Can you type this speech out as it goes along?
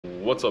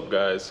What's up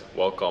guys,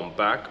 welcome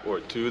back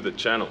to the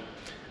channel.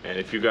 And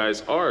if you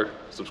guys are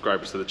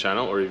subscribers to the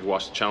channel or you've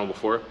watched the channel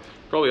before, you're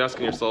probably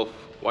asking yourself,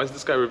 why is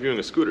this guy reviewing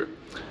a scooter?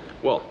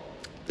 Well,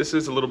 this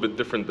is a little bit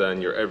different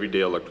than your everyday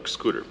electric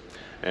scooter,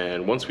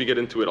 and once we get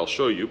into it I'll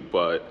show you,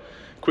 but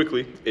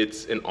quickly,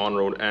 it's an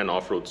on-road and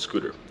off-road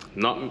scooter.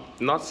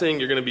 Not saying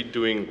you're going to be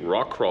doing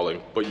rock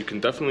crawling, but you can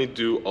definitely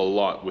do a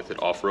lot with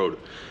it off-road,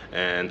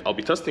 and I'll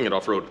be testing it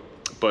off-road.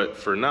 But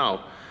for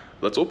now,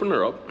 let's open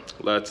her up,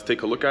 let's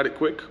take a look at it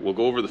quick, we'll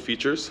go over the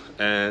features,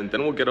 and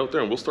then we'll get out there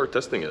and we'll start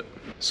testing it.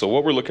 So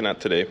what we're looking at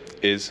today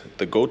is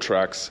the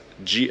Gotrax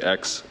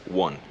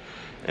GX1.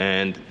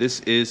 And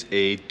this is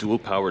a dual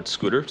powered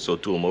scooter, so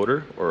dual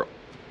motor or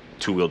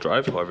two-wheel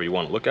drive, however you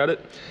want to look at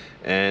it.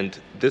 And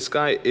this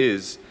guy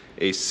is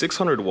a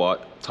 600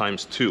 watt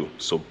times 2,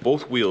 so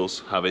both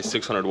wheels have a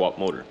 600 watt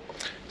motor.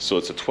 So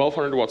it's a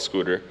 1200 watt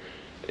scooter.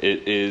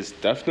 It is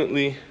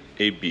definitely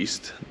a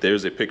beast.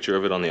 There's a picture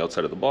of it on the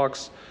outside of the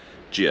box.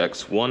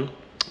 GX1.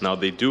 Now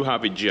they do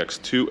have a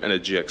GX2 and a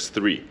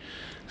GX3.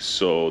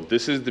 So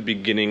this is the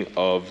beginning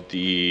of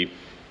the,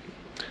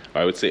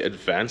 I would say,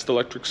 advanced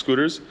electric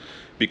scooters,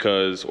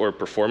 or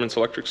performance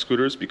electric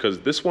scooters, because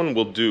this one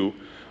will do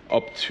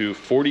up to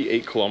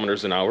 48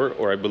 kilometers an hour,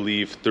 or I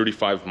believe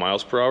 35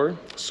 miles per hour.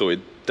 So it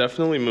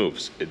definitely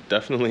moves. It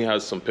definitely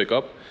has some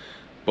pickup,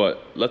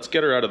 but let's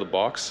get her out of the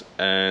box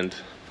and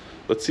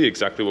let's see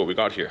exactly what we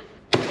got here.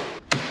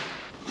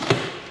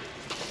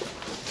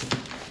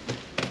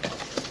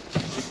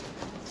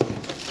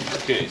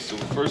 Okay, so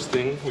the first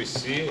thing we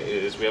see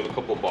is we have a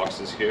couple of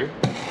boxes here.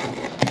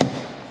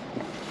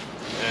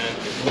 And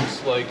it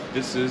looks like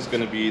this is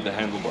going to be the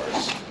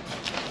handlebars.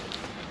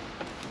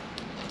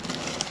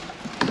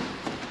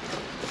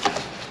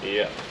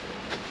 Yeah.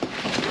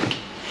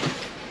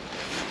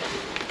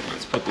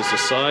 Let's put this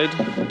aside.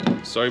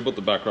 Sorry about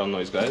the background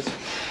noise, guys.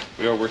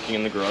 We are working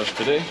in the garage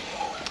today.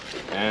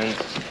 And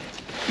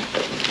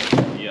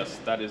yes,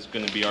 that is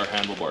going to be our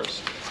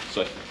handlebars.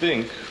 So I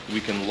think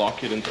we can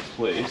lock it into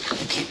place.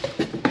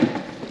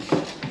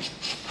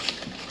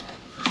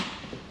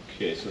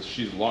 Okay, so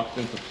she's locked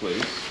into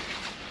place.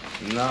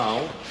 Now,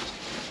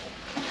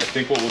 I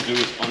think what we'll do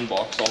is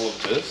unbox all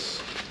of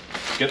this,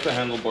 get the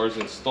handlebars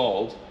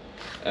installed,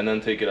 and then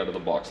take it out of the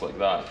box like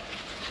that.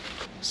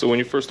 So when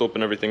you first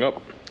open everything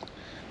up,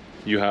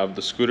 you have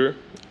the scooter,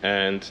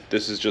 and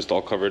this is just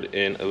all covered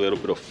in a little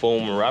bit of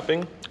foam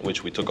wrapping,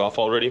 which we took off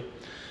already.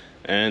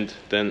 And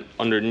then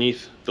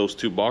underneath those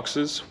two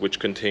boxes, which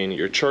contain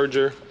your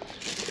charger,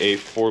 a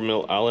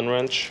 4mm Allen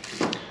wrench,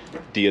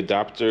 the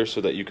adapter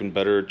so that you can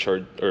better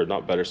charge, or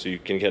not better, so you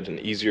can get an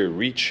easier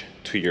reach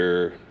to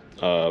your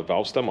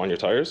valve stem on your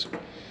tires,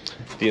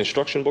 the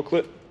instruction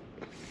booklet,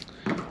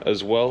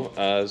 as well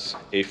as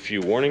a few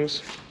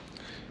warnings,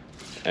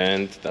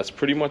 and that's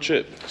pretty much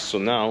it. So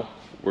now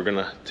we're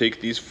gonna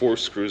take these 4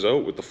 screws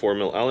out with the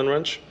 4mm Allen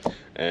wrench,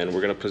 and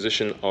we're gonna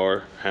position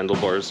our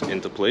handlebars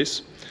into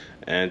place.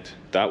 And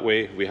that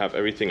way we have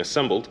everything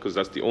assembled, because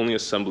that's the only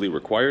assembly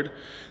required.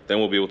 Then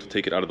we'll be able to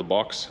take it out of the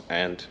box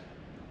and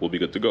we'll be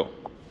good to go.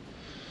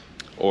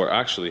 Or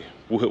actually,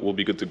 we'll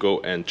be good to go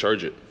and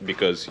charge it,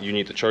 because you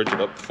need to charge it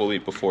up fully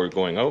before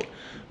going out,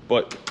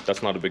 but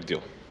that's not a big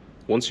deal.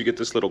 Once you get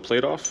this little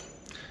plate off,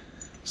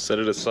 set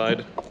it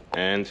aside,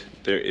 and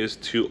there is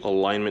 2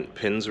 alignment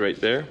pins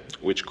right there,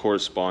 which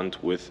correspond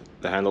with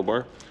the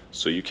handlebar.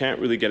 So you can't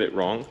really get it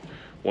wrong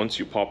once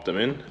you pop them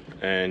in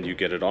and you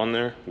get it on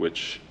there,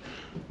 which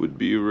would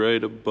be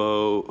right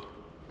about,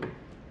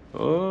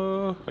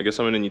 I guess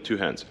I'm gonna need 2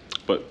 hands,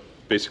 but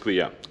basically,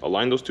 yeah,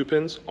 align those 2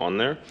 pins on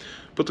there,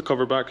 put the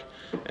cover back,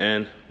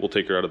 and we'll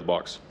take her out of the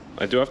box.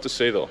 I do have to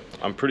say though,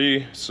 I'm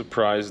pretty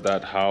surprised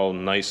at how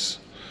nice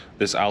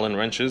this Allen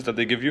wrench is that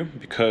they give you,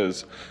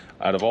 because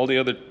out of all the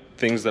other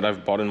things that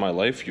I've bought in my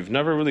life, you've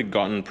never really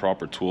gotten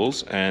proper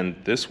tools, and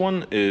this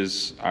one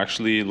is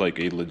actually like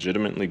a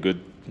legitimately good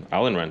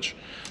Allen wrench.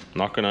 I'm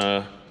not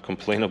gonna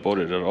complain about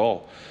it at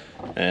all.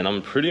 And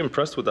I'm pretty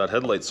impressed with that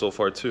headlight so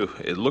far too.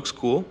 It looks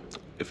cool.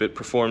 If it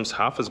performs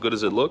half as good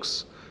as it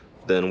looks,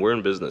 then we're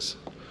in business.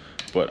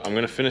 But I'm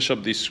gonna finish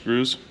up these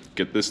screws,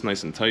 get this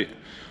nice and tight.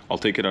 I'll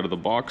take it out of the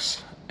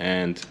box,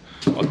 and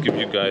I'll give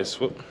you guys,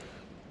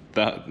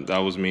 that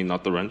was me,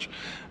 not the wrench.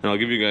 And I'll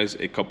give you guys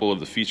a couple of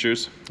the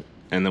features,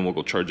 and then we'll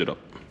go charge it up.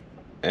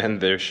 And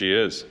there she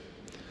is.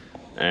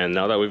 And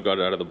now that we've got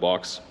it out of the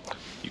box,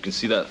 you can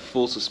see that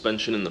full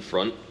suspension in the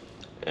front.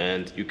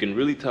 And you can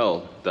really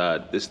tell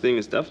that this thing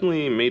is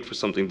definitely made for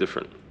something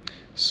different.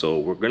 So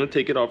we're gonna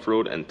take it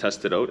off-road and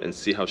test it out and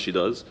see how she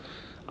does.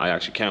 I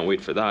actually can't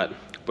wait for that.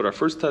 But our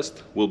first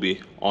test will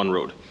be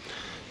on-road.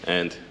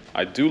 And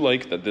I do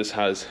like that this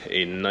has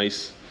a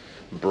nice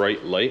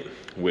bright light,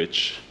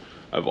 which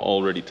I've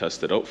already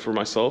tested out for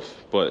myself,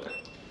 but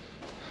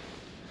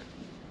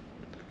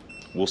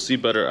we'll see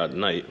better at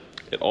night.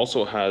 It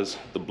also has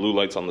the blue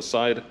lights on the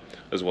side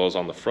as well as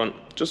on the front,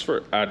 just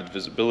for added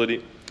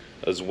visibility,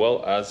 as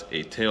well as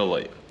a tail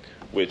light,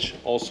 which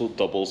also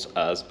doubles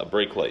as a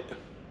brake light.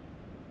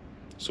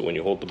 So when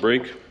you hold the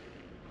brake,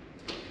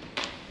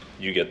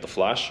 you get the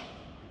flash.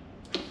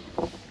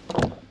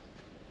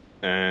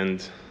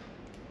 and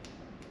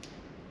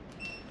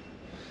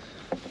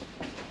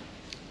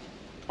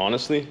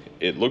honestly,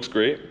 it looks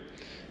great.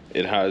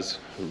 It has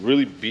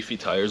really beefy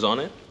tires on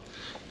it.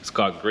 It's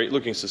got great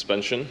looking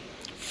suspension,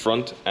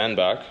 front and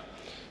back.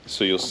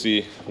 So you'll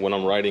see when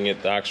I'm riding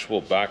it, the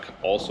actual back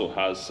also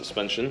has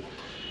suspension.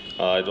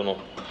 I don't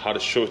know how to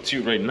show it to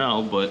you right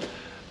now, but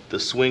the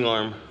swing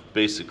arm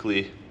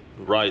basically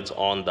rides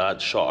on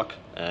that shock.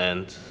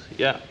 And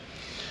yeah,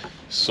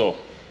 so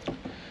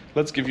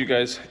let's give you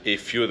guys a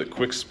few of the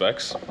quick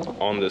specs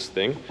on this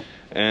thing,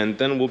 and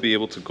then we'll be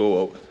able to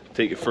go out,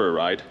 take it for a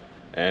ride,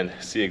 and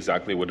see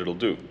exactly what it'll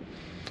do.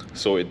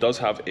 So it does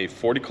have a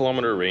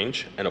 40-kilometer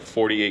range and a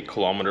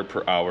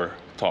 48-kilometer-per-hour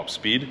top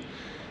speed.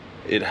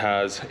 It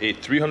has a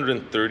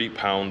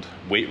 330-pound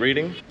weight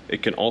rating.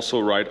 It can also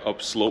ride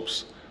up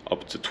slopes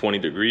up to 20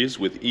 degrees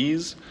with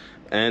ease,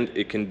 and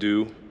it can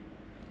do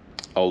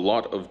a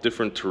lot of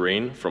different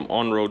terrain from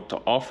on-road to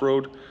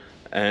off-road,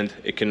 and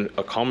it can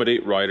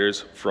accommodate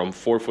riders from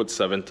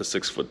 4'7" to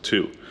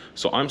 6'2".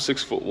 So I'm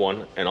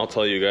 6'1", and I'll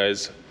tell you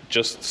guys,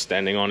 just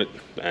standing on it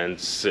and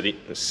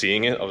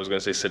seeing it, I was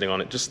gonna say sitting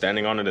on it, just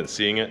standing on it and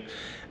seeing it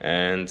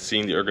and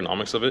seeing the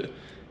ergonomics of it,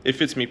 it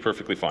fits me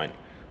perfectly fine.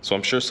 So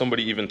I'm sure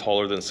somebody even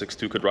taller than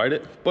 6'2" could ride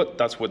it, but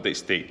that's what they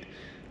state.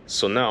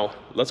 So now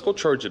let's go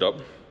charge it up.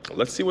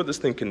 Let's see what this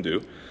thing can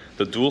do.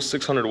 The dual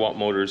 600-watt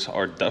motors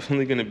are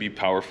definitely gonna be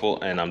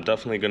powerful, and I'm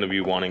definitely gonna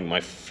be wanting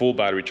my full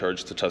battery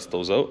charge to test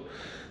those out.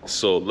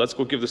 So let's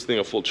go give this thing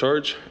a full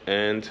charge,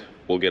 and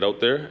we'll get out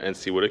there and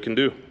see what it can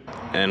do.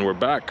 And we're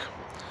back.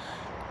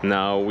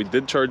 Now, we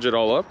did charge it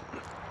all up,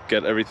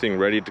 get everything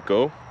ready to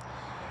go,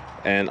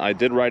 and I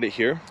did ride it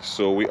here.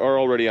 So we are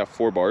already at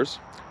 4 bars,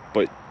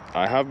 but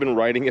I have been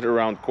riding it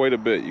around quite a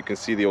bit. You can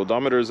see the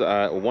odometer is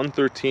at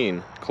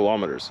 113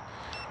 kilometers.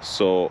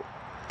 So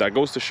that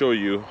goes to show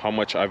you how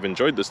much I've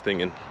enjoyed this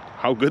thing and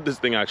how good this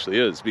thing actually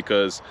is,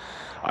 because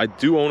I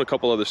do own a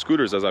couple other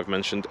scooters, as I've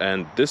mentioned,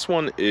 and this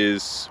one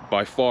is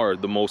by far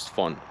the most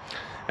fun.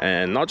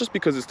 And not just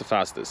because it's the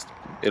fastest,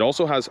 it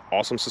also has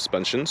awesome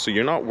suspension, so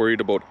you're not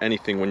worried about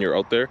anything when you're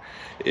out there.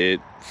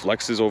 It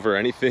flexes over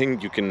anything.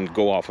 You can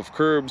go off of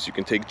curbs, you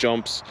can take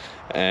jumps,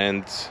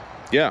 and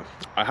yeah,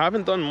 I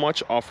haven't done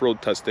much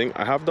off-road testing.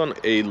 I have done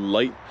a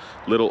light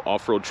little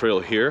off-road trail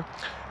here,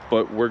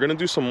 but we're gonna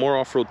do some more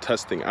off-road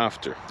testing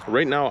after.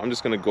 Right now, I'm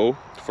just gonna go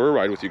for a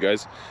ride with you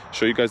guys,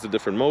 show you guys the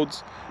different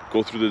modes,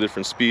 go through the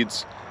different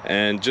speeds,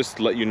 and just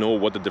let you know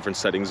what the different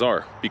settings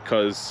are.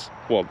 Because,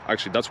 well,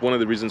 actually, that's one of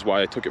the reasons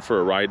why I took it for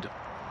a ride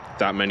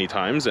that many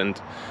times and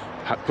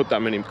put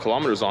that many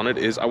kilometers on it,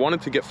 is I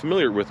wanted to get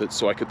familiar with it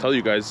so I could tell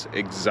you guys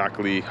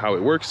exactly how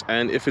it works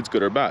and if it's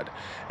good or bad.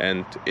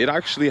 And it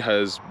actually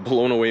has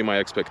blown away my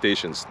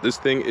expectations. This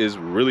thing is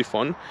really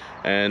fun,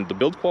 and the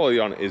build quality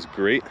on it is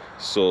great.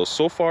 So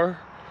far,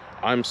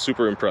 I'm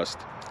super impressed.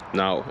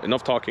 Now,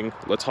 enough talking,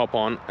 let's hop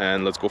on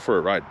and let's go for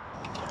a ride.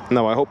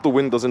 Now, I hope the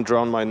wind doesn't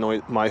drown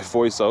my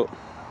voice out.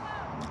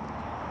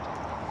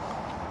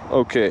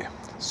 Okay,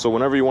 so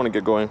whenever you want to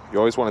get going, you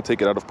always want to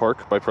take it out of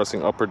park by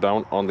pressing up or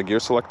down on the gear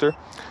selector.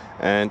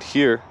 And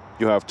here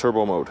you have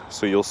turbo mode.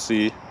 So you'll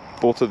see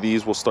both of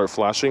these will start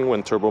flashing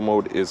when turbo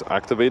mode is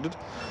activated.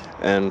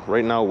 And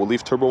right now we'll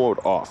leave turbo mode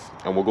off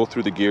and we'll go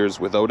through the gears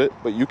without it,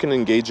 but you can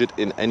engage it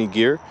in any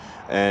gear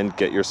and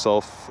get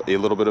yourself a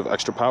little bit of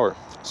extra power.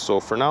 So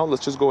for now,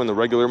 let's just go in the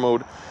regular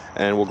mode,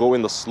 and we'll go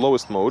in the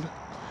slowest mode,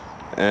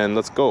 and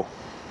let's go.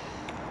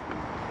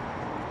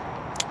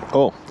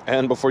 Oh,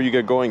 and before you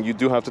get going, you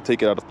do have to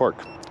take it out of park.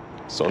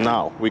 So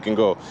now we can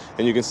go,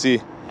 and you can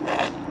see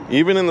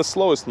even in the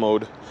slowest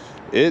mode,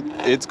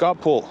 it's got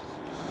pull.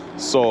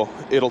 So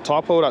it'll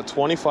top out at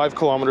 25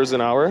 kilometers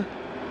an hour,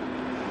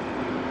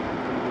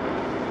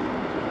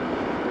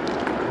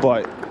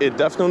 but it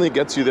definitely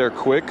gets you there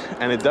quick,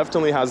 and it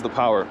definitely has the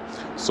power.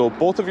 So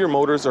both of your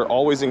motors are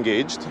always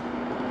engaged,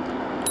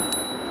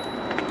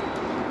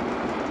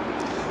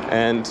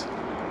 and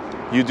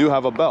you do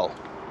have a bell.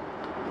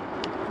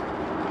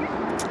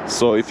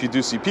 So if you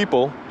do see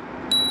people,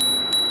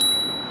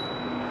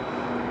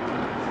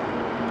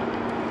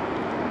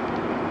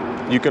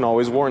 you can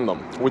always warn them,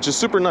 which is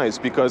super nice,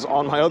 because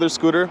on my other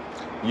scooter,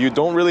 you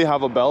don't really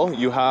have a bell,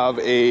 you have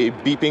a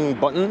beeping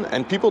button,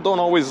 and people don't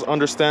always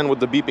understand what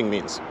the beeping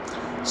means.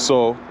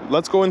 So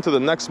let's go into the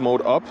next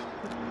mode up,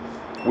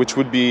 which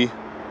would be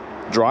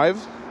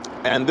drive,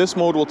 and this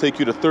mode will take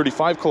you to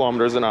 35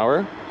 kilometers an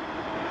hour.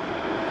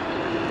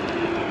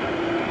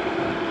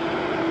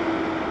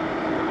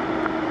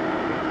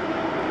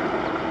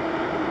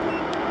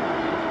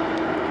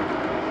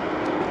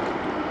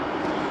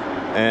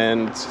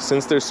 And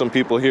since there's some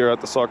people here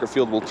at the soccer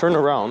field, we'll turn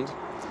around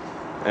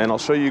and I'll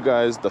show you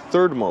guys the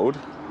third mode,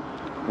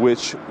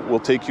 which will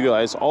take you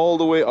guys all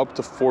the way up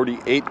to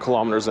 48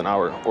 kilometers an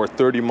hour, or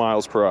 30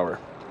 miles per hour.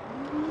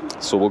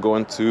 So we'll go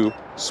into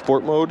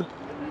sport mode,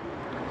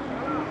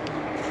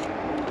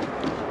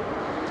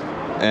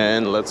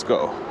 and let's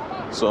go.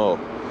 So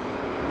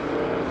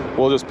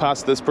we'll just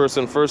pass this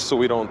person first so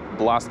we don't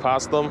blast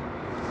past them.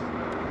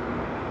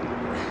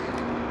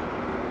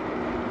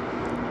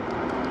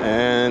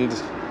 And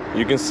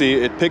You can see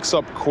it picks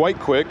up quite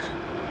quick.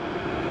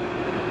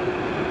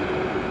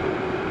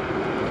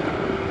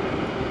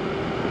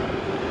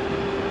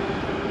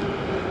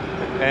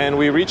 And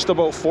we reached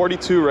about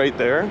 42 right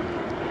there.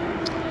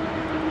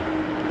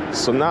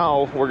 So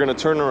now we're gonna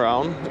turn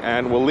around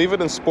and we'll leave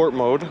it in sport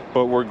mode,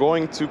 but we're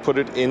going to put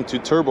it into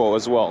turbo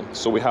as well.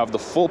 So we have the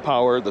full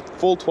power, the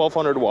full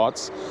 1200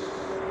 watts.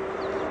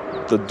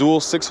 The dual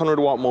 600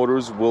 watt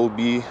motors will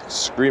be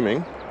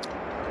screaming.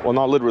 Well,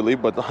 not literally,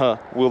 but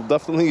we'll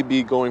definitely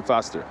be going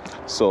faster.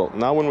 So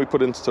now when we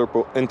put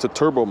into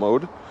turbo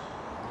mode,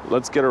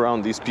 let's get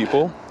around these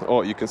people.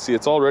 Oh, you can see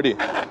it's already,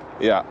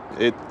 yeah,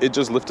 it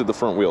just lifted the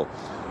front wheel.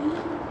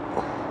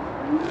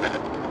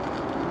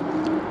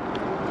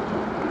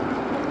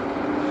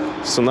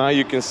 So now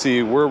you can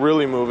see we're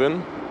really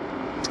moving.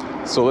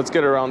 So let's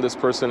get around this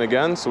person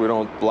again so we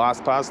don't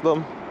blast past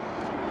them.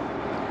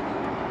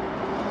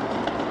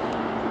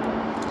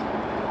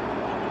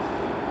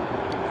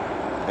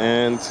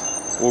 And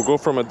we'll go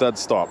from a dead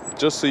stop,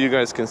 just so you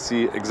guys can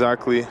see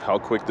exactly how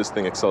quick this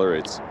thing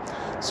accelerates.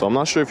 So I'm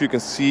not sure if you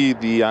can see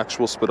the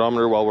actual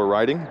speedometer while we're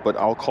riding, but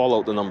I'll call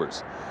out the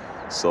numbers.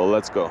 So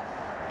let's go.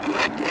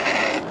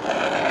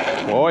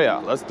 Oh yeah,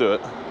 let's do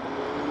it.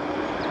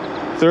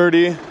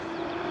 30,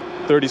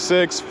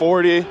 36,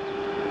 40,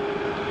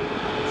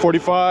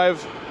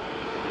 45,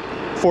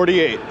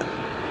 48.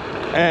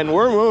 And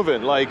we're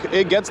moving, like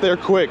it gets there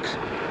quick.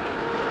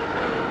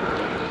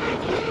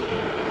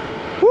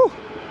 Whew.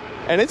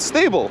 And it's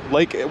stable.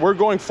 Like we're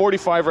going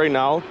 45 right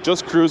now,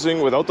 just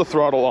cruising without the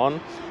throttle on.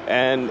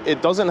 And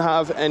it doesn't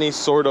have any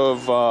sort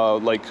of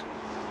like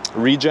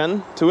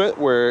regen to it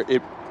where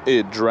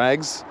it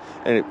drags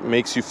and it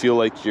makes you feel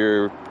like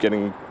you're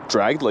getting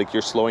dragged, like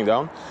you're slowing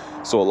down.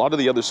 So a lot of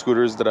the other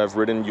scooters that I've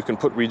ridden, you can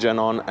put regen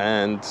on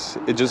and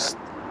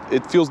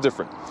it feels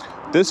different.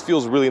 This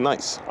feels really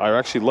nice. I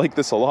actually like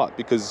this a lot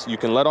because you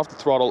can let off the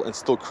throttle and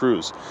still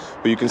cruise.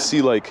 But you can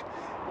see like,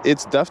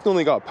 it's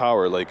definitely got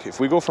power. Like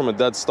if we go from a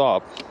dead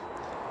stop,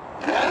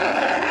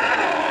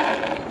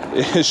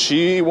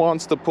 she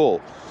wants to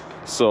pull.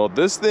 So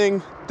this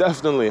thing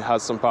definitely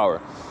has some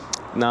power.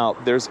 Now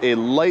there's a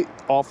light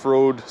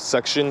off-road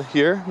section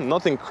here,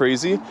 nothing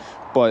crazy,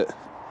 but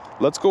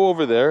let's go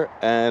over there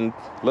and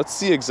let's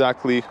see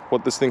exactly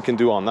what this thing can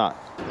do on that.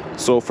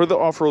 So for the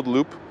off-road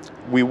loop,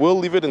 we will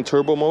leave it in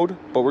turbo mode,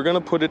 but we're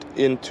gonna put it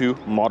into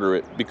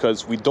moderate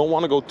because we don't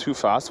wanna go too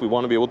fast. We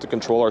wanna be able to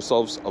control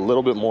ourselves a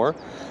little bit more.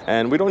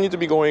 And we don't need to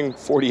be going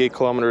 48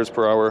 kilometers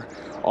per hour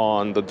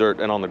on the dirt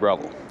and on the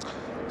gravel.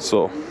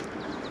 So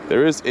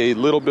there is a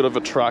little bit of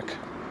a track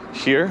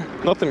here,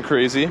 nothing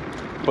crazy,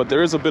 but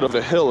there is a bit of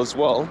a hill as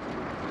well.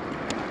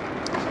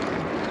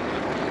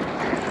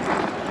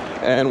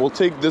 And we'll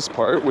take this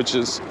part, which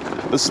is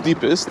the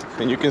steepest,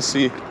 and you can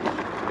see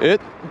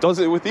it does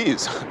it with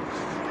ease.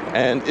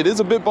 And it is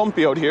a bit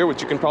bumpy out here,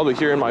 which you can probably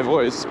hear in my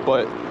voice,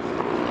 but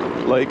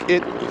like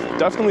it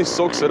definitely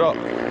soaks it up.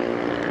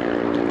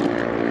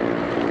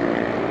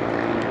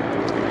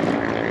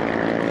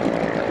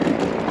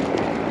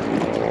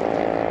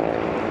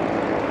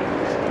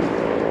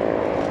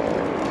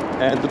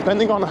 And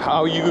depending on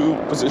how you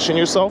position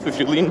yourself, if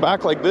you lean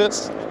back like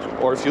this,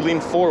 or if you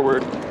lean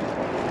forward,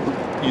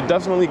 you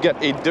definitely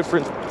get a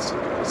different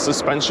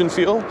suspension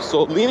feel.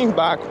 So leaning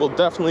back will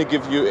definitely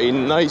give you a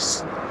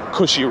nice,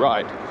 cushy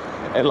ride.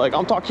 And like,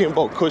 I'm talking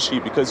about cushy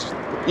because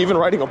even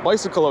riding a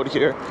bicycle out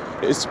here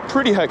is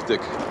pretty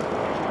hectic.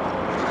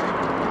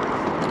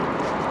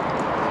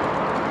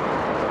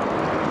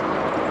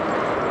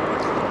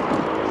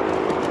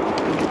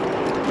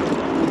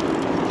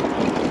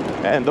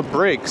 And the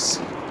brakes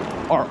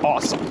are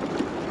awesome.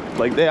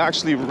 Like they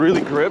actually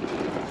really grip.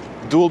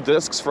 Dual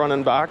discs front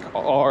and back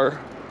are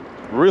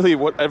really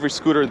what every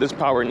scooter this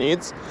power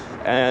needs,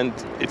 and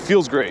it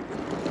feels great.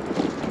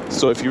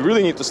 So if you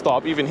really need to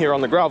stop, even here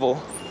on the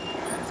gravel,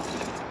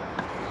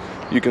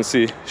 you can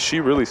see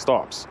she really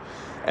stops.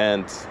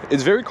 And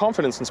it's very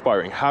confidence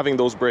inspiring having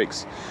those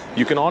brakes.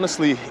 You can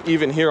honestly,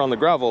 even here on the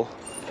gravel,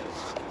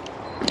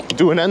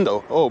 do an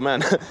endo. Oh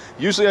man,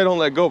 usually I don't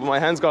let go, but my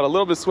hands got a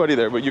little bit sweaty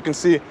there, but you can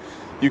see,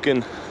 you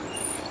can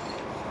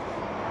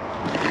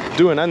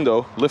do an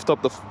endo, lift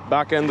up the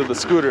back end of the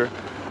scooter,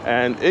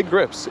 and it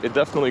grips. It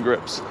definitely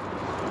grips.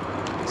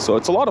 So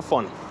it's a lot of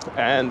fun.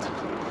 And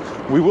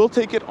we will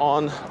take it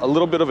on a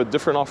little bit of a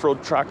different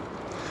off-road track.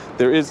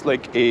 There is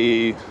like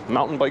a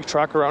mountain bike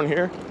track around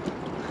here.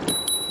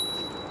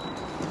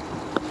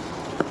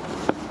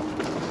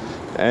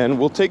 And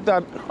we'll take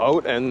that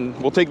out, and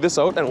we'll take this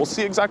out, and we'll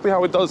see exactly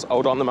how it does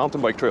out on the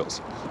mountain bike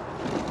trails.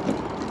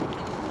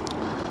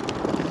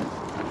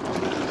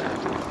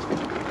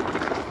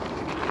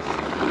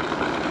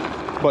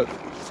 But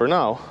for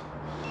now,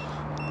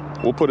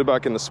 we'll put it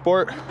back in the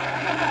sport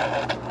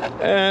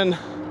and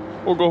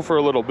we'll go for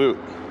a little boot,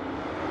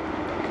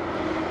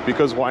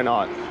 because why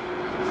not?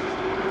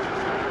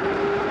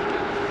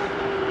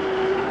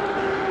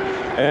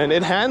 And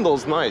it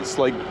handles nice.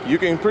 Like you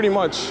can pretty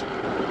much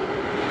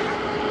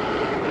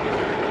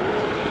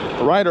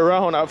ride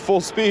around at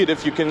full speed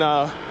if you can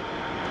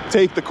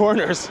take the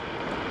corners.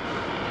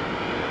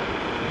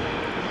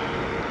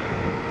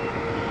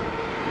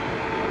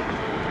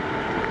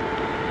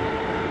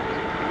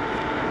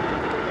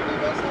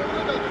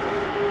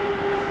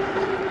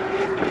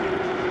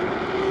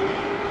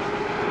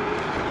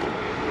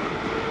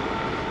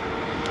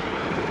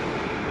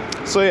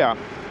 So yeah,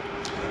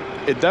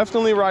 it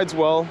definitely rides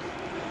well.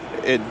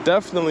 It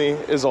definitely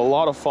is a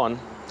lot of fun.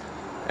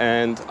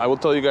 And I will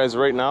tell you guys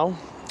right now,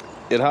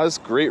 it has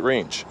great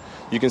range.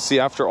 You can see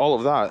after all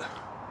of that,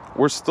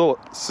 we're still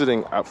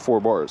sitting at 4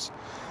 bars,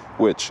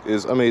 which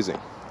is amazing.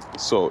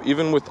 So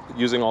even with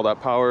using all that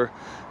power,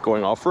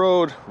 going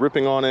off-road,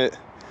 ripping on it,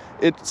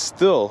 it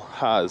still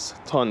has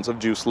tons of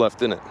juice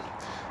left in it.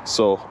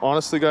 So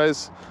honestly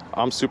guys,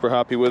 I'm super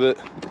happy with it.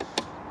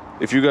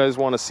 If you guys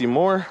want to see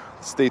more,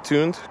 stay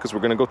tuned, because we're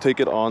going to go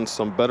take it on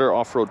some better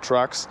off-road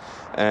tracks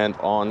and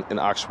on an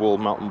actual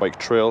mountain bike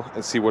trail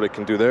and see what it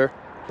can do there.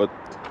 But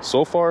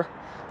so far,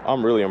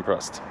 I'm really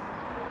impressed.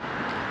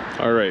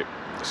 All right,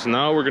 so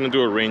now we're going to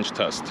do a range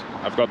test.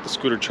 I've got the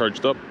scooter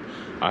charged up.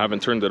 I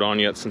haven't turned it on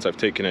yet since I've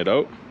taken it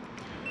out.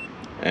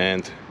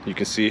 And you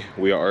can see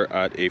we are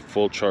at a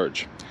full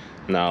charge.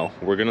 Now,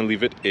 we're going to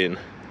leave it in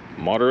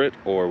moderate,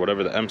 or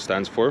whatever the M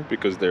stands for,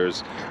 because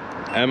there's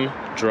M,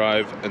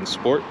 Drive, and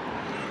Sport.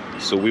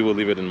 So we will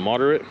leave it in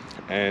moderate,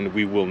 and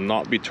we will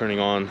not be turning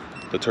on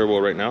the turbo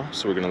right now.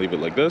 So we're going to leave it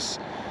like this.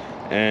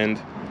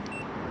 And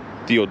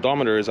the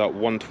odometer is at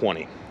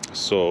 120.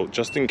 So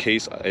just in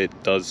case it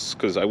does,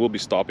 because I will be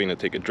stopping to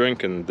take a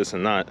drink and this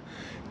and that,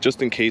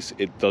 just in case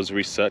it does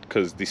reset,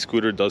 because the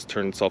scooter does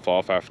turn itself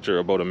off after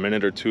about a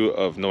minute or two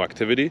of no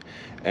activity,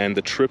 and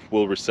the trip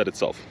will reset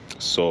itself.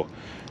 So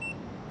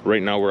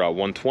right now we're at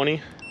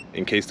 120.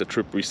 In case the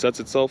trip resets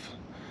itself,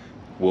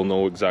 we'll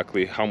know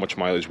exactly how much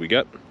mileage we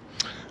get.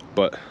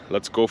 But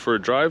let's go for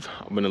a drive.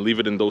 I'm gonna leave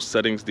it in those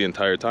settings the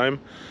entire time,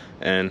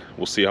 and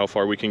we'll see how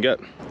far we can get.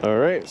 All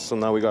right, so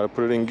now we gotta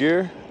put it in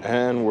gear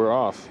and we're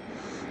off.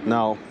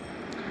 Now,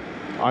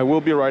 I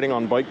will be riding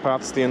on bike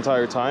paths the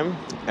entire time,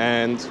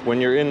 and when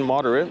you're in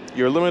moderate,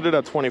 you're limited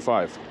at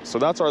 25. So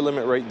that's our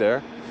limit right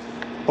there.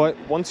 But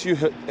once you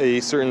hit a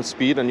certain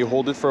speed and you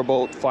hold it for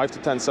about 5 to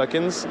 10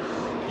 seconds,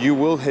 you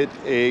will hit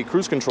a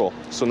cruise control.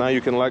 So now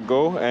you can let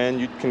go and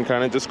you can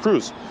kind of just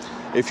cruise.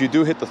 If you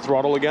do hit the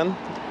throttle again,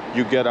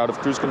 you get out of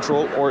cruise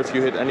control, or if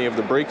you hit any of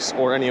the brakes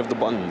or any of the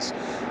buttons.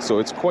 So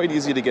it's quite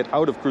easy to get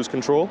out of cruise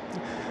control,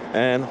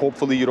 and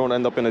hopefully you don't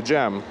end up in a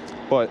jam.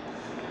 But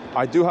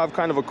I do have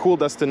kind of a cool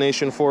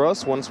destination for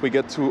us once we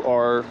get to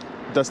our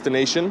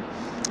destination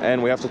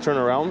and we have to turn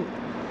around.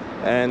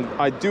 And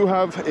I do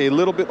have a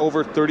little bit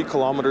over 30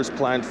 kilometers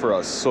planned for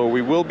us. So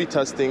we will be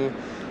testing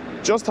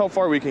just how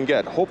far we can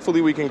get.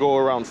 Hopefully we can go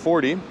around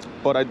 40,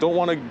 but I don't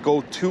want to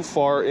go too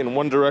far in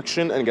one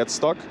direction and get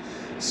stuck.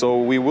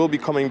 So we will be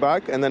coming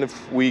back, and then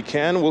if we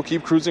can, we'll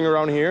keep cruising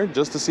around here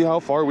just to see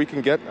how far we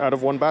can get out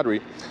of one battery.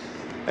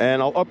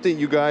 And I'll update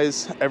you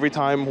guys every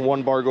time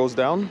 1 bar goes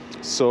down.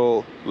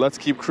 So let's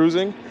keep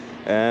cruising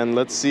and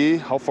let's see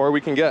how far we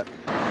can get.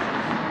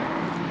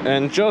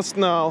 And just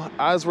now,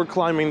 as we're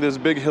climbing this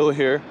big hill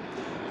here,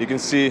 you can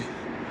see,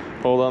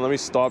 hold on, let me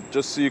stop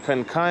just so you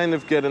can kind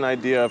of get an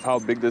idea of how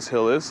big this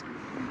hill is.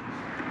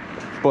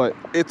 But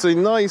it's a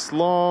nice,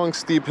 long,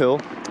 steep hill,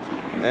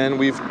 and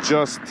we've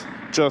just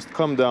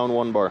come down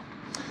 1 bar.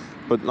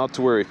 But not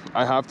to worry,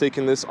 I have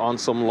taken this on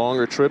some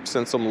longer trips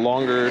and some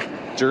longer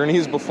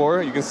journeys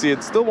before. You can see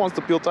it still wants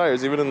to peel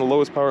tires even in the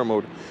lowest power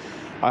mode.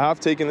 I have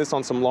taken this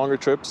on some longer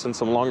trips and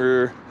some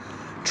longer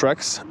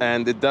treks,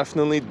 and it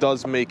definitely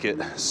does make it.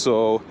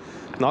 So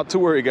not to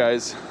worry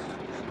guys,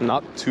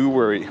 not to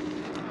worry.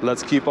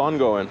 Let's keep on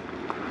going.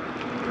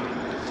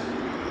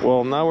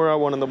 Well, now we're at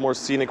one of the more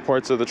scenic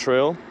parts of the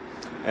trail,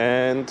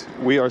 and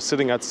we are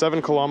sitting at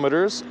 7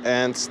 kilometers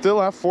and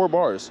still at 4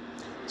 bars.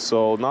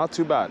 So not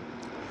too bad.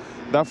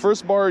 That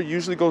first bar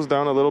usually goes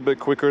down a little bit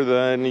quicker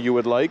than you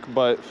would like,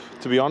 but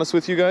to be honest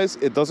with you guys,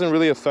 it doesn't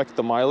really affect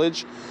the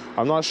mileage.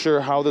 I'm not sure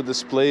how the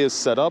display is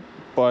set up,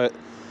 but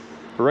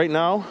right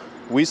now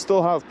we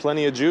still have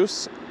plenty of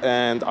juice,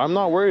 and I'm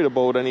not worried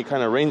about any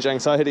kind of range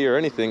anxiety or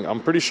anything.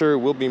 I'm pretty sure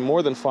we'll be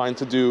more than fine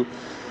to do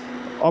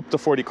up to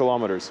 40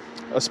 kilometers,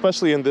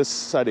 especially in this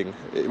setting.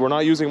 We're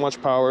not using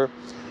much power,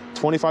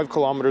 25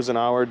 kilometers an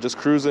hour, just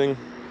cruising.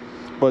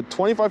 But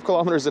 25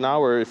 kilometers an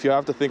hour, if you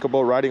have to think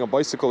about riding a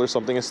bicycle or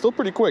something, is still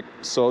pretty quick.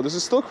 So this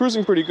is still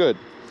cruising pretty good.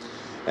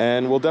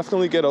 And we'll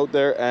definitely get out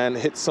there and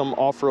hit some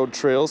off-road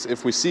trails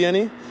if we see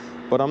any,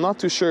 but I'm not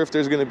too sure if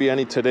there's gonna be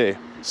any today.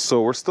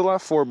 So we're still at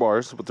 4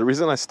 bars, but the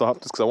reason I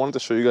stopped is because I wanted to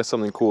show you guys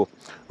something cool.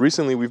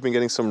 Recently, we've been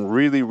getting some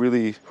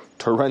really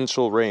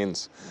torrential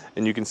rains,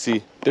 and you can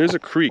see there's a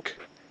creek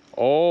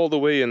all the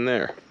way in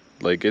there.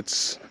 Like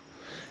it's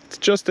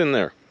just in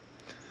there.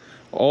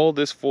 All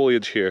this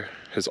foliage here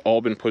has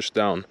all been pushed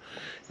down,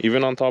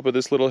 even on top of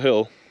this little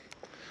hill,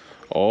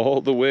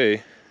 all the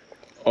way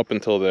up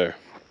until there.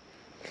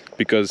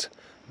 Because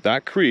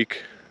that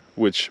creek,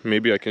 which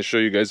maybe I can show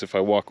you guys if I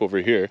walk over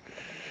here,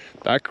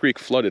 that creek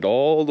flooded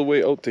all the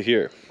way out to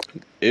here.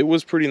 It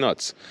was pretty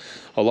nuts.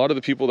 A lot of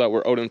the people that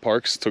were out in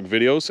parks took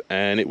videos,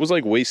 and it was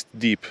like waist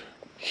deep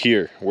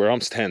here where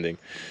I'm standing.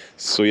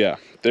 So yeah,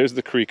 there's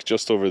the creek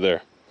just over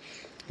there.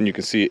 And you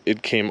can see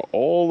it came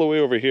all the way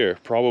over here,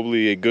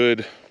 probably a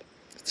good,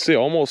 let's say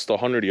almost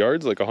 100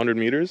 yards, like 100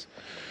 meters.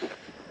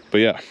 But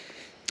yeah,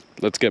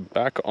 let's get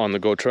back on the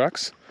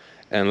Gotrax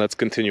and let's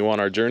continue on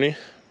our journey.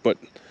 But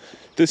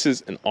this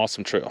is an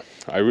awesome trail.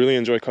 I really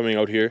enjoy coming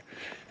out here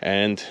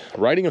and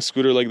riding a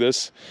scooter like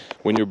this.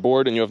 When you're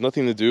bored and you have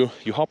nothing to do,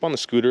 you hop on the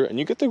scooter and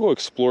you get to go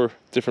explore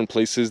different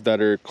places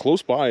that are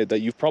close by that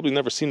you've probably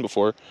never seen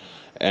before,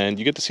 and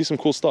you get to see some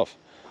cool stuff.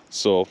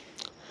 So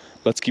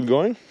let's keep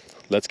going,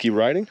 let's keep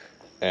riding,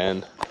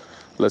 and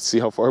let's see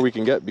how far we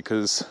can get,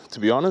 because to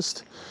be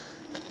honest,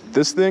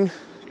 this thing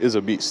is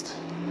a beast.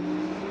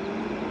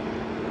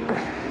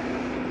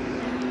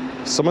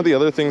 Some of the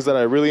other things that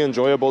I really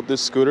enjoy about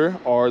this scooter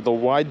are the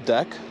wide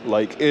deck.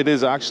 Like, it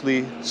is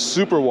actually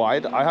super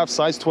wide. I have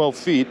size 12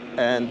 feet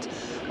and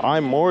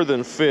I'm more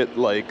than fit.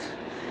 Like,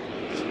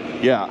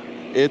 yeah,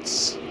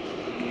 it's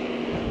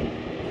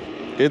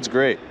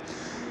great.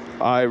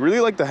 I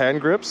really like the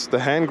hand grips. The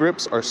hand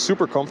grips are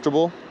super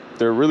comfortable.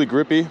 They're really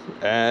grippy,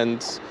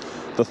 and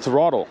the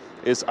throttle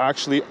is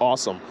actually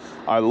awesome.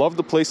 I love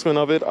the placement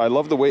of it. I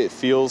love the way it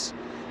feels.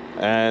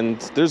 And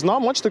there's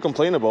not much to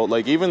complain about.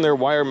 Like, even their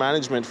wire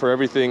management for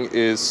everything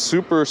is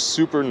super,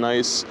 super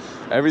nice.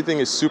 Everything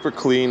is super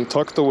clean,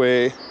 tucked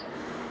away.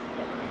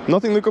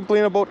 Nothing to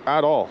complain about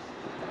at all.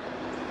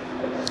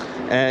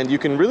 And you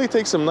can really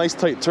take some nice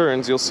tight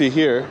turns. You'll see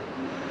here,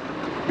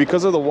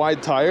 because of the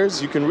wide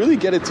tires, you can really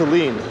get it to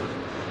lean.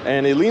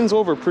 And it leans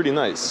over pretty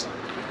nice.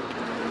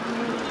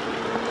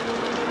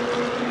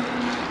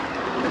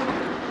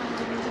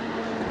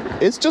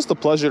 It's just a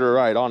pleasure to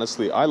ride,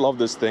 honestly. I love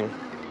this thing.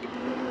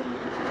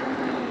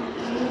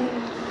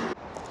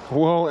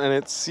 Well, and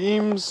it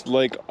seems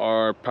like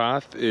our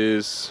path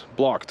is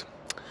blocked.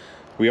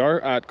 We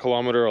are at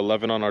kilometer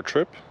 11 on our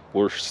trip.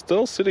 We're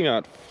still sitting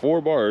at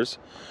 4 bars,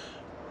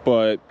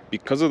 but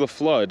because of the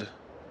flood,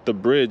 the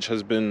bridge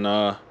has been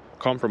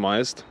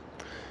compromised.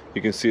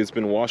 You can see it's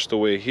been washed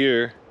away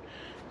here,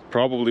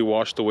 probably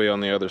washed away on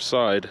the other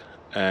side,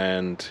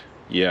 and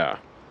yeah,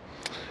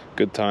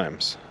 good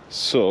times.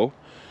 So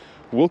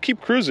we'll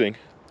keep cruising.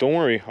 Don't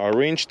worry, our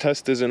range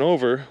test isn't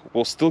over.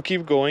 We'll still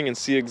keep going and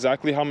see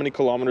exactly how many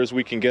kilometers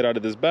we can get out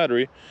of this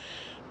battery.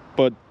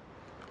 But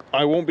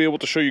I won't be able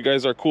to show you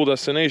guys our cool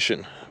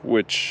destination,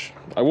 which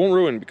I won't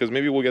ruin because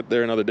maybe we'll get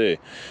there another day.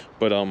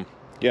 But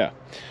yeah,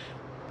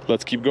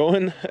 let's keep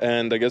going,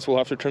 and I guess we'll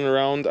have to turn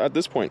around at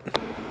this point.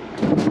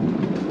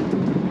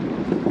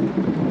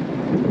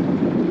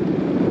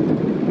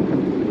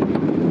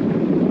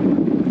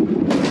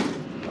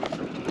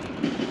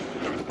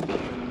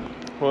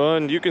 Well,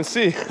 and you can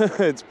see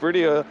it's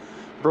pretty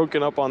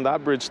broken up on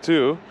that bridge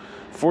too.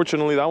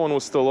 Fortunately, that one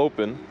was still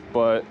open,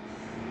 but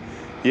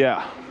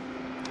yeah,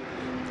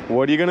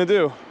 what are you gonna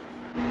do?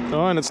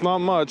 Oh, and it's not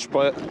much,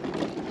 but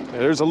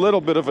there's a little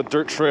bit of a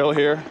dirt trail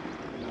here.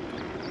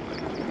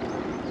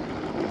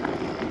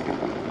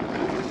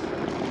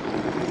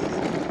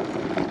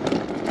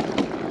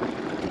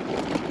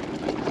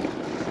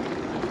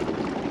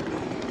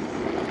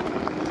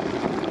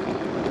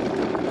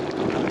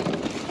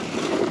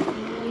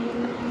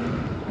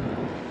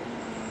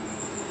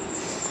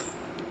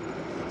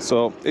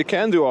 So it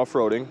can do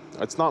off-roading.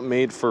 It's not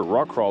made for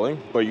rock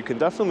crawling, but you can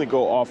definitely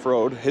go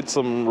off-road, hit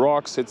some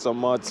rocks, hit some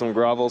mud, some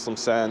gravel, some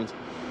sand,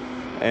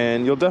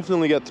 and you'll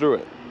definitely get through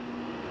it.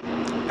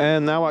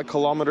 And now at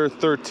kilometer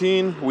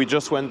 13, we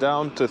just went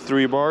down to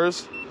 3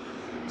 bars.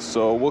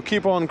 So we'll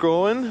keep on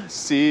going,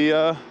 see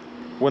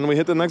when we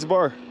hit the next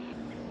bar.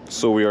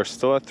 So we are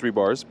still at 3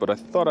 bars, but I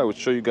thought I would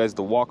show you guys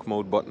the walk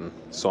mode button.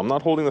 So I'm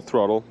not holding the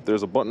throttle.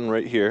 There's a button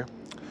right here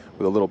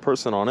with a little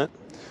person on it.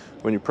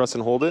 When you press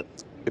and hold it,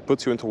 it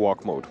puts you into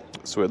walk mode.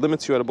 So it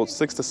limits you at about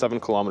 6 to 7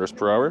 kilometers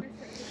per hour.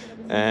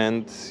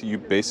 And you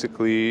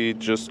basically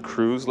just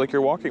cruise like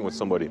you're walking with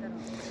somebody.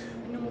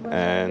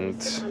 And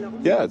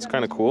yeah, it's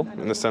kind of cool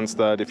in the sense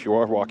that if you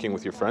are walking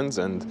with your friends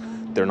and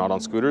they're not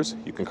on scooters,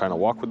 you can kind of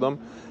walk with them.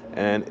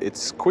 And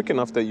it's quick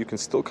enough that you can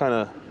still kind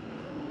of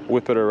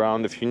whip it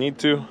around if you need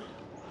to.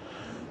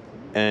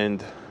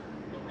 And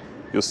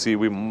you'll see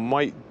we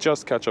might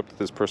just catch up to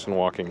this person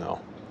walking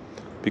now,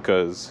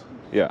 because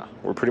yeah,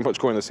 we're pretty much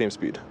going the same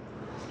speed.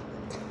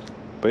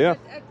 But yeah,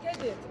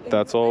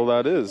 that's all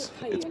that is.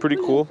 It's pretty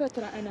cool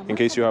in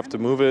case you have to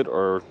move it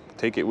or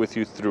take it with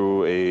you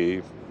through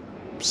a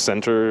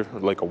center,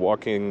 like a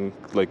walking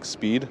like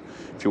speed,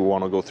 if you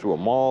want to go through a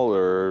mall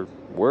or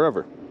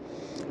wherever.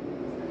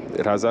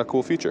 It has that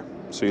cool feature,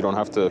 so you don't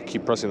have to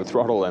keep pressing the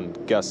throttle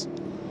and guess.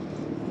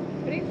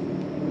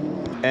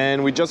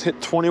 And we just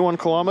hit 21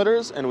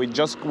 kilometers and we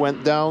just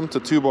went down to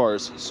 2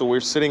 bars. So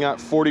we're sitting at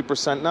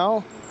 40%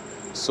 now,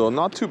 so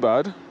not too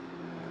bad.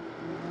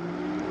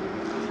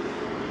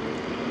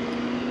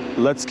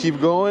 Let's keep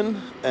going,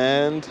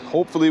 and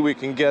hopefully we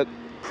can get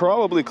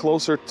probably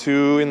closer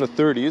to in the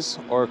 30s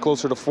or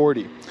closer to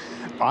 40.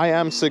 I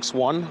am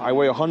 6'1", I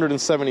weigh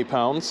 170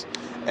 pounds,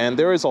 and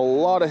there is a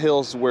lot of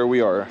hills where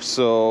we are,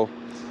 so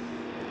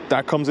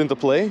that comes into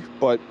play.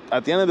 But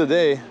at the end of the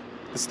day,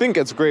 this thing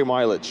gets great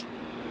mileage.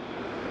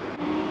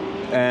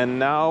 And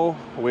now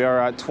we are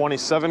at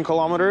 27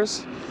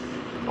 kilometers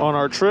on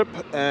our trip,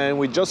 and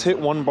we just hit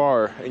 1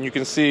 bar, and you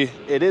can see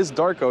it is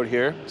dark out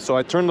here, so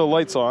I turned the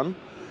lights on.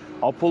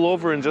 I'll pull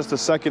over in just a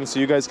second so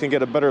you guys can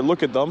get a better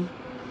look at them.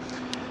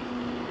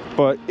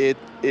 but it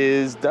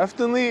is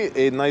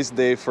definitely a nice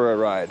day for a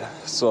ride.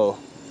 So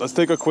let's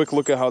take a quick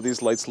look at how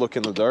these lights look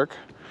in the dark,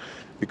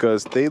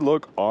 because they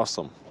look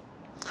awesome.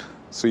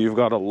 So you've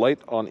got a light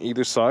on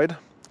either side,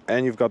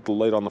 and you've got the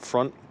light on the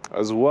front,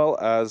 as well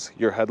as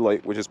your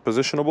headlight, which is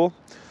positionable,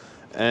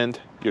 and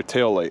your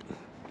tail light.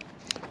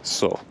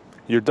 So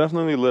you're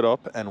definitely lit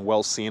up and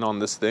well seen on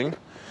this thing,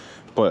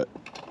 but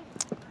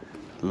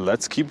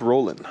let's keep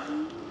rolling.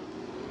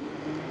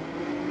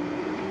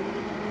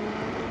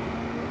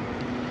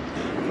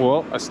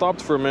 Well, I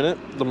stopped for a minute.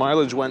 The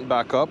mileage went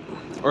back up,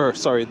 or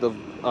sorry, the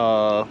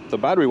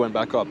battery went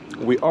back up.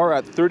 We are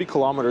at 30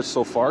 kilometers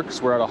so far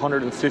because we're at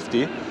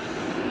 150,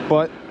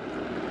 but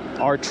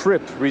our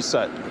trip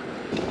reset.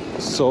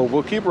 So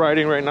we'll keep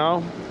riding right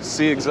now,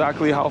 see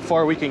exactly how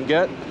far we can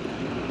get.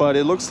 But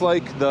it looks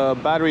like the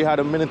battery had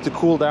a minute to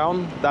cool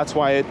down. That's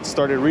why it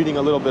started reading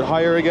a little bit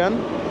higher again,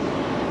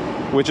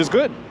 which is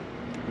good.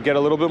 Get a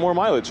little bit more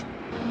mileage.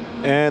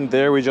 And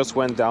there we just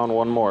went down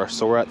one more.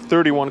 So we're at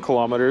 31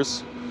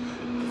 kilometers,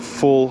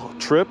 full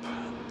trip.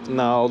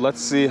 Now let's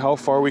see how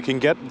far we can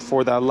get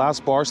before that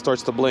last bar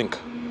starts to blink.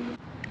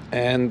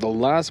 And the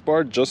last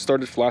bar just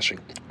started flashing.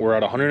 We're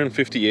at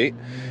 158,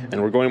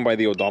 and we're going by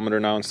the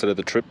odometer now instead of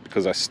the trip,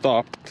 because I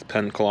stopped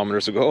 10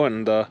 kilometers ago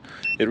and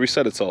it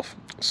reset itself.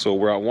 So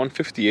we're at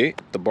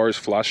 158, the bar is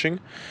flashing.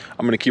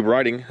 I'm gonna keep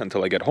riding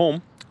until I get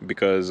home,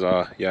 because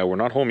yeah, we're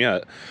not home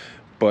yet,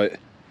 but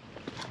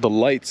the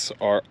lights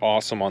are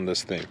awesome on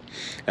this thing.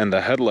 And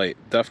the headlight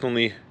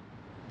definitely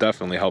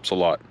helps a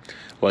lot.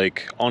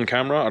 Like on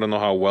camera, I don't know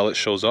how well it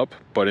shows up,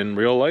 but in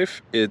real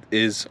life, it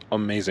is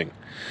amazing.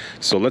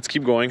 So let's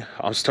keep going.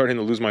 I'm starting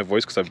to lose my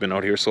voice because I've been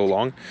out here so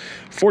long.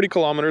 40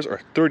 kilometers or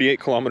 38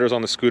 kilometers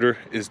on the scooter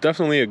is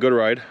definitely a good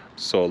ride.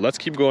 So let's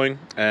keep going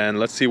and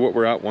let's see what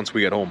we're at once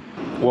we get home.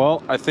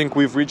 Well, I think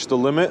we've reached the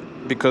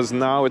limit, because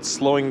now it's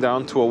slowing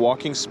down to a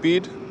walking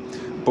speed,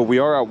 but we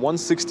are at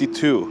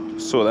 162.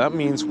 So that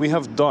means we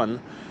have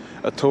done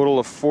a total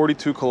of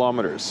 42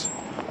 kilometers,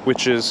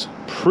 which is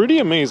pretty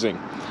amazing.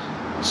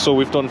 So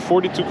we've done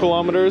 42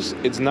 kilometers.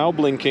 It's now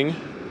blinking.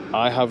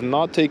 I have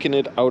not taken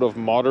it out of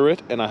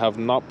moderate, and I have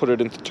not put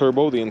it into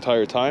turbo the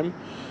entire time.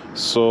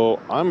 So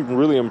I'm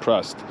really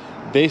impressed.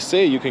 They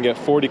say you can get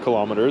 40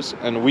 kilometers,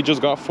 and we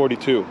just got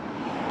 42.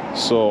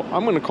 So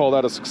I'm gonna call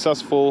that a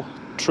successful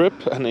trip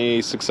and a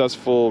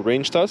successful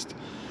range test.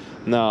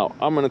 Now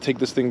I'm gonna take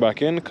this thing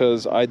back in,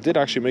 because I did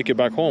actually make it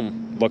back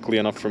home, luckily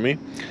enough for me.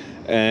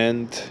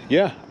 And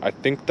yeah, I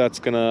think that's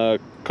gonna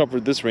cover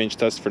this range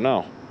test for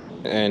now.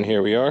 And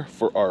here we are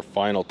for our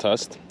final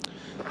test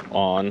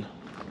on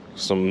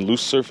some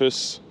loose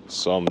surface,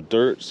 some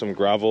dirt, some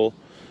gravel,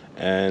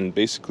 and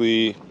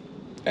basically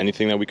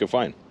anything that we could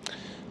find.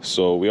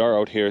 So we are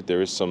out here.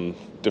 There is some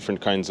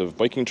different kinds of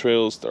biking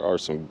trails, there are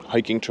some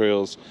hiking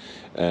trails,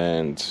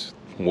 and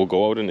we'll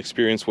go out and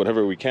experience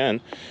whatever we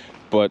can.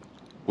 But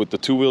with the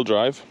two-wheel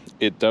drive,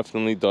 it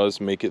definitely does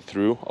make it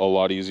through a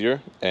lot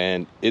easier,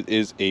 and it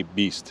is a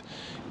beast.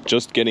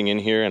 Just getting in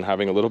here and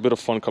having a little bit of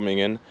fun coming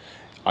in,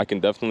 I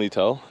can definitely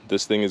tell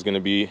this thing is going to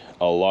be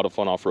a lot of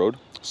fun off-road.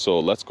 So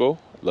let's go.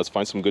 Let's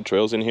find some good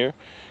trails in here,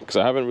 because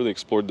I haven't really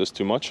explored this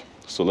too much.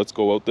 So let's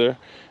go out there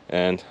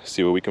and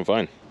see what we can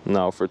find.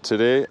 Now for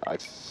today, I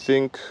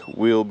think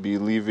we'll be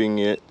leaving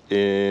it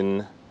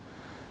in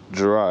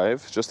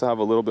drive just to have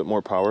a little bit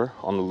more power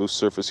on the loose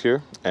surface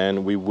here,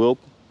 and we will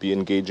be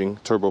engaging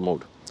turbo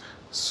mode.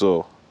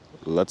 So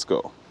let's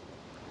go.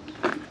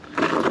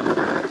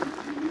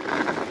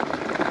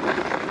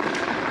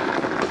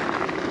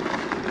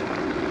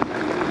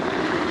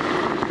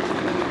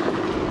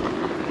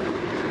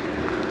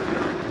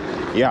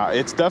 Yeah,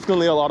 it's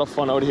definitely a lot of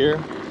fun out here.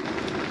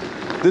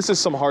 This is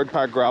some hard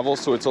packed gravel,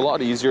 so it's a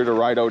lot easier to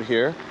ride out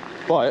here.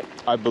 But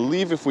I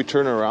believe if we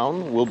turn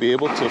around, we'll be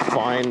able to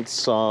find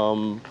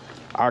some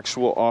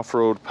actual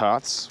off-road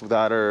paths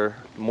that are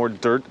more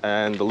dirt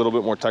and a little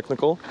bit more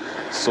technical.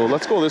 So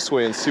let's go this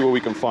way and see what we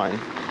can find.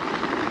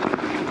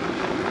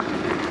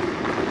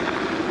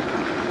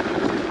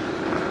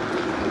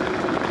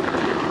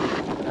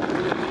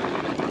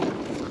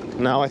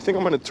 Now I think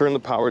I'm going to turn the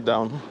power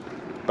down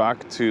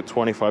back to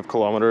 25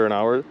 kilometers an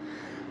hour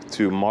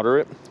to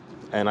moderate,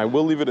 and I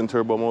will leave it in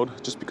turbo mode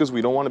just because we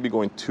don't want to be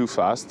going too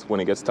fast when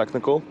it gets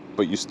technical,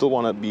 but you still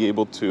want to be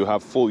able to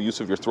have full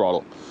use of your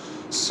throttle.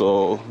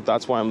 So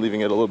that's why I'm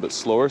leaving it a little bit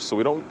slower, so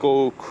we don't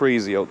go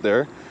crazy out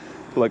there.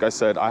 Like I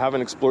said, I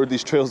haven't explored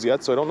these trails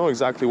yet, so I don't know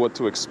exactly what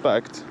to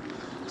expect.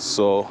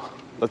 So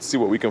let's see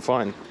what we can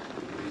find.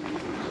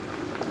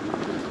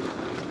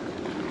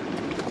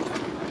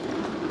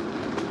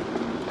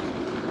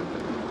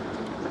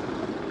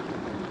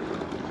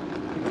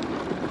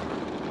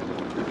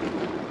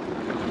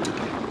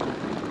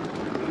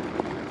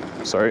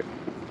 Sorry.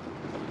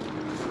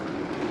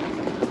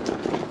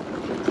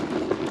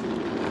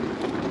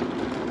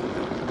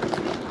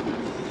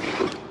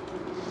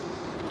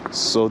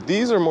 So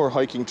these are more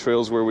hiking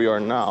trails where we are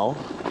now,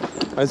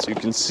 as you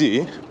can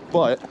see,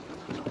 but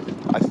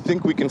I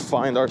think we can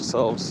find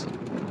ourselves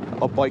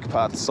a bike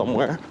path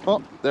somewhere.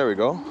 Oh, there we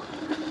go.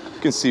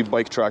 You can see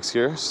bike tracks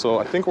here, so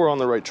I think we're on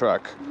the right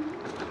track.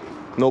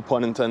 No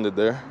pun intended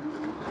there.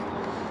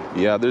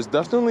 Yeah, there's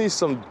definitely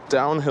some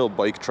downhill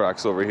bike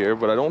tracks over here,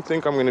 but I don't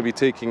think I'm going to be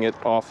taking it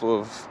off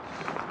of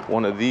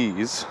one of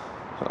these.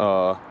 It's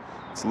a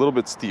little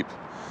bit steep,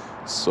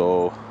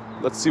 so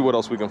let's see what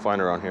else we can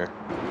find around here.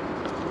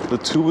 The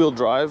two-wheel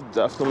drive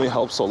definitely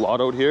helps a lot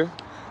out here,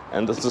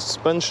 and the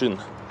suspension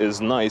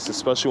is nice,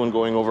 especially when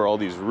going over all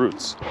these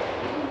routes.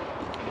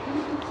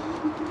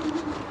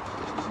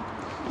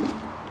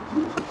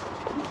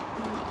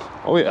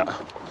 Oh yeah,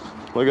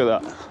 look at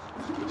that.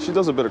 She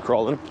does a bit of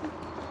crawling.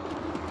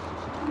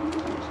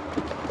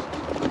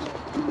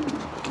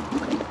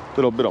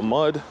 Little bit of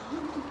mud.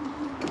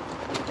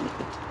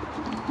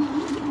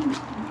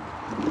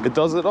 It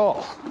does it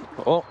all.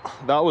 Oh,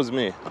 that was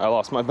me. I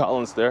lost my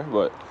balance there,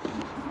 but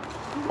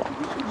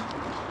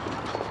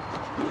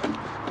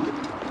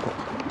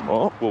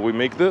oh, will we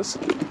make this?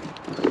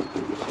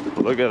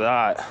 Look at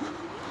that.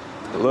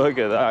 Look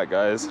at that,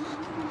 guys.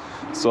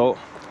 So,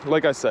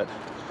 like I said,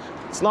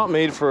 it's not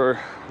made for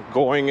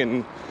going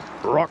and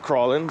rock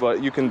crawling,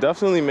 but you can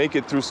definitely make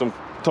it through some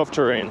tough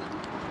terrain.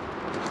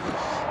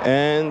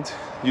 And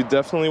you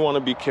definitely want to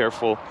be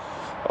careful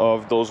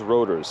of those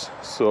rotors.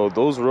 So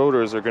those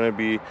rotors are going to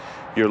be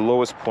your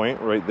lowest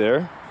point right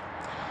there.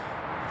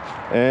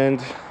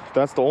 And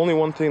that's the only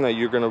one thing that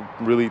you're going to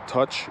really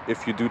touch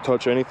if you do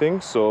touch anything.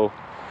 So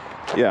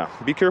yeah,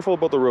 be careful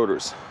about the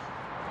rotors.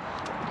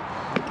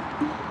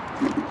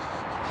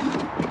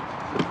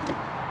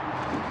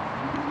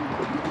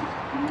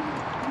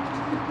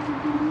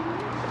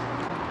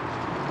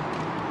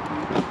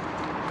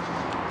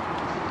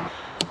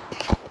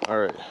 All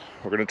right,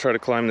 we're gonna try to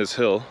climb this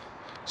hill,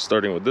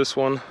 starting with this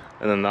one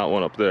and then that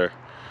one up there.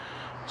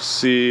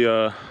 See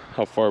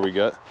how far we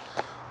get.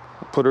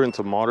 Put her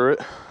into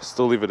moderate,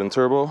 still leave it in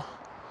turbo.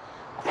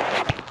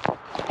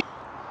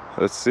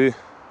 Let's see.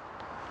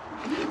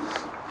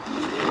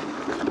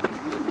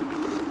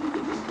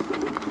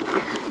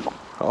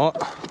 Oh,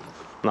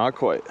 not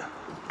quite.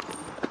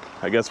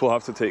 I guess we'll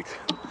have to take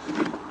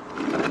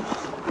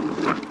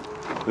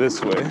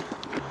this way.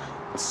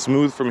 It's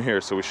smooth from here,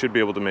 so we should be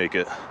able to make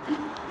it.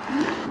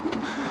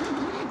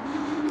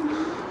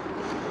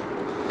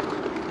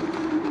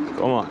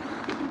 Come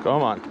on,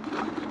 come on.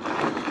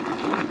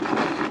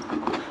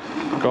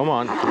 Come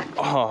on.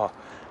 Oh,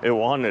 it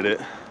wanted it.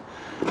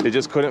 It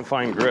just couldn't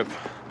find grip.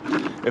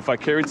 If I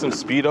carried some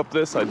speed up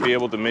this, I'd be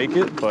able to make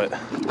it, but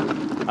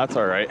that's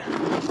all right.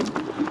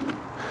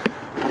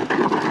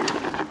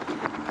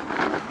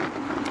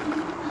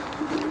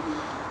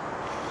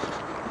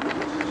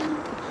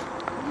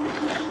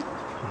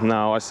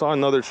 Now, I saw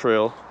another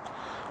trail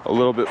a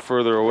little bit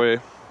further away,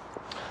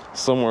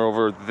 somewhere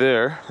over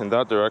there in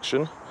that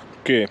direction.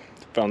 Okay,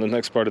 found the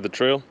next part of the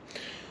trail.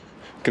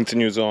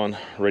 Continues on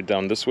right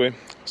down this way,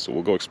 so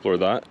we'll go explore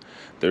that.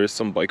 There is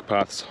some bike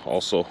paths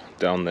also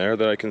down there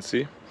that I can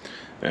see.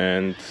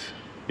 And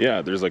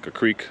yeah, there's like a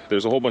creek.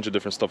 There's a whole bunch of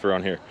different stuff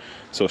around here.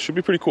 So it should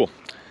be pretty cool.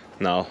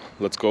 Now,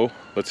 let's go,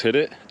 let's hit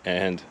it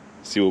and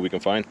see what we can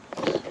find.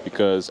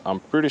 Because I'm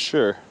pretty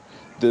sure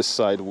this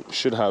side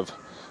should have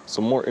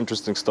some more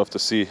interesting stuff to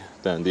see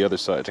than the other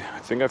side. I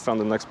think I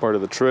found the next part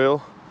of the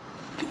trail.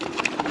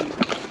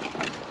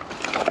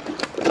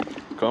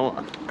 Come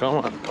on, come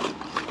on.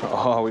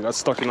 Oh, we got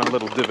stuck in that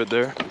little divot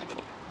there.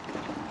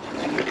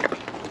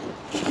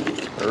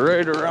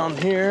 Right around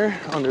here,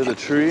 under the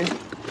tree.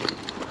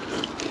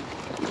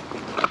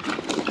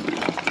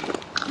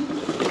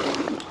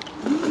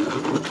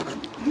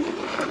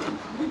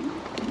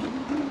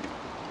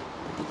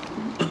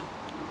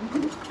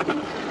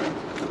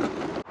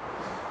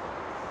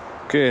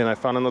 Okay, and I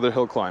found another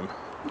hill climb.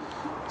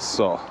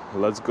 So,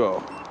 let's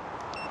go.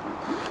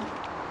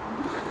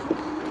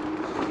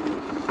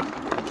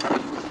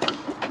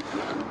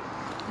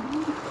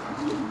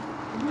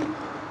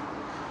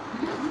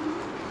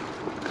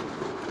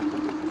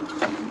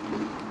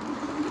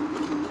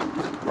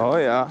 Oh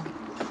yeah,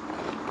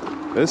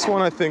 this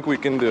one I think we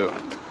can do.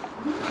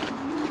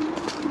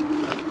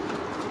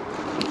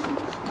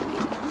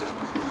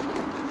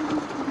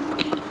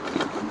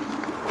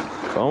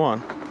 Come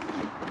on,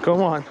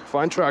 come on,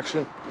 find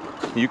traction.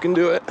 You can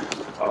do it.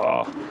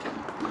 Oh,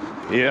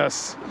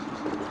 yes.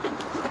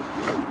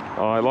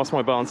 Oh, I lost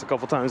my balance a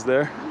couple times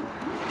there.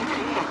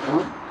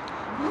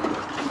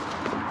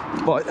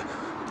 But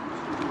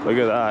look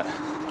at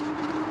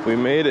that, we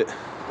made it.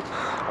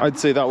 I'd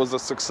say that was a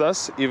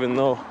success, even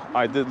though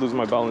I did lose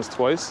my balance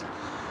twice,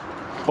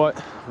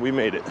 but we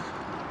made it.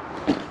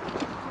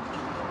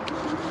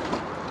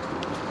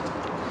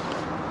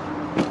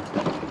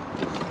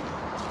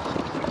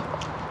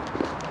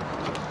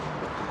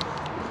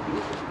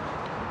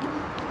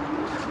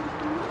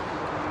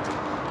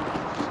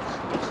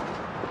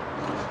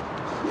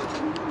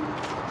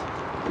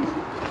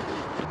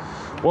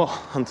 Well,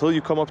 until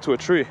you come up to a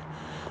tree,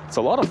 it's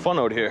a lot of fun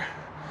out here.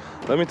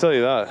 Let me tell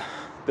you that.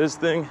 This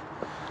thing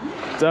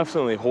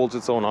definitely holds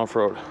its own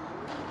off-road.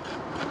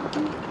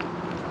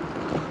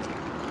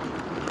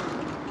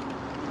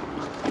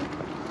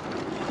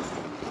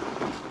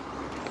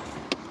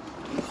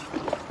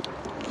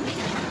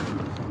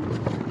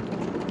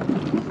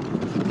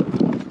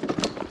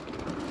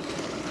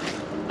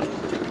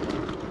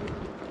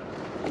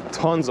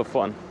 tons of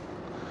fun.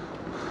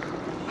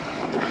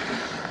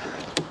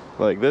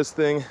 Like, this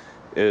thing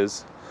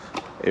is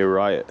a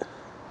riot.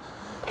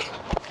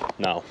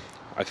 Now,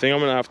 I think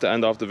I'm gonna have to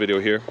end off the video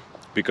here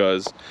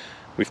because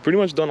we've pretty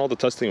much done all the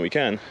testing we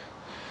can.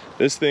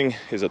 This thing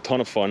is a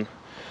ton of fun.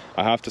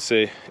 I have to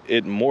say,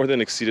 it more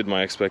than exceeded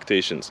my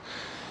expectations.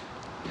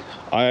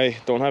 I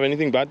don't have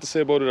anything bad to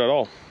say about it at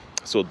all.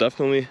 So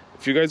definitely,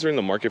 if you guys are in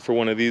the market for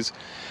one of these,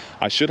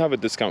 I should have a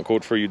discount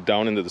code for you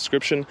down in the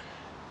description.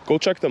 Go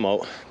check them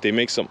out. They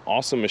make some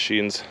awesome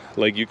machines.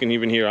 Like, you can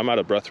even hear I'm out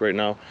of breath right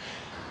now.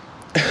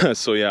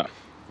 So yeah,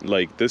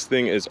 like, this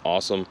thing is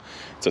awesome.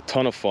 It's a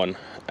ton of fun.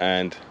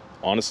 And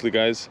honestly,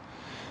 guys,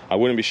 I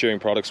wouldn't be sharing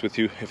products with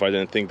you if I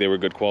didn't think they were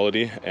good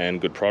quality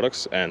and good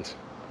products and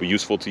be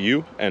useful to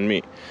you and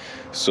me.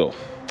 So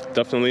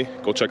definitely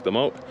go check them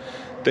out.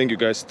 Thank you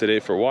guys today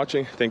for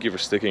watching. Thank you for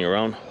sticking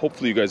around.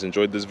 Hopefully you guys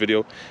enjoyed this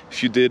video.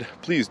 If you did,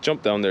 please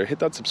jump down there, hit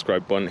that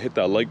subscribe button, hit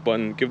that like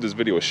button, give this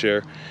video a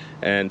share,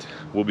 and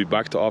we'll be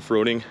back to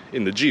off-roading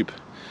in the Jeep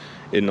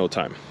in no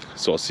time.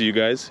 So I'll see you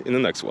guys in the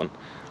next one.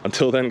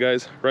 Until then,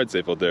 guys, ride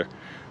safe out there.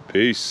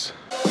 Peace.